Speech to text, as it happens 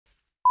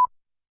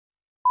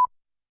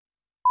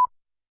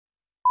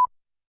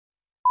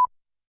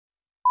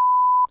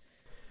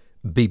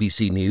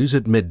BBC News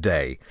at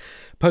midday.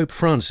 Pope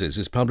Francis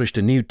has published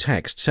a new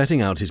text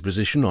setting out his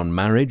position on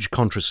marriage,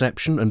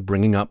 contraception and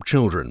bringing up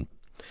children.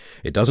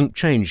 It doesn't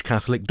change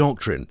Catholic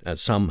doctrine,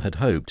 as some had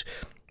hoped,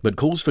 but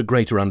calls for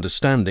greater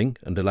understanding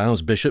and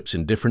allows bishops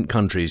in different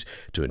countries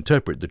to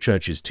interpret the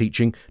Church's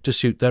teaching to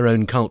suit their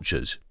own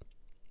cultures.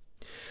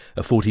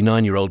 A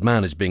 49-year-old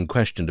man is being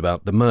questioned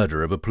about the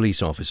murder of a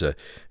police officer.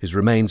 His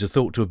remains are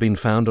thought to have been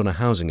found on a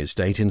housing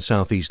estate in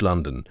south-east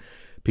London.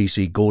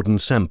 PC Gordon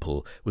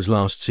Semple was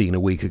last seen a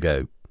week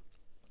ago.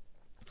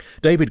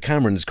 David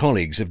Cameron's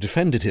colleagues have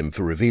defended him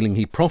for revealing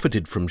he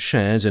profited from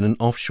shares in an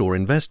offshore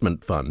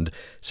investment fund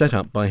set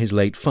up by his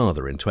late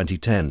father in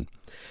 2010.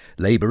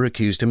 Labour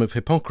accused him of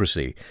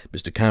hypocrisy.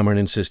 Mr Cameron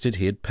insisted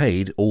he had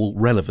paid all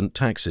relevant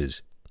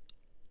taxes.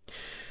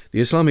 The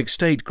Islamic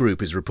State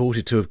group is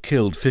reported to have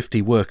killed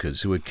 50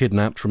 workers who were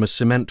kidnapped from a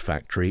cement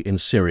factory in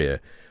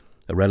Syria.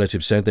 A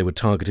relative said they were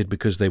targeted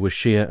because they were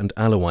Shia and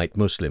Alawite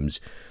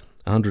Muslims.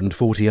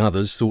 140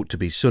 others, thought to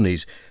be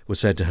Sunnis, were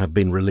said to have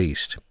been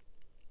released.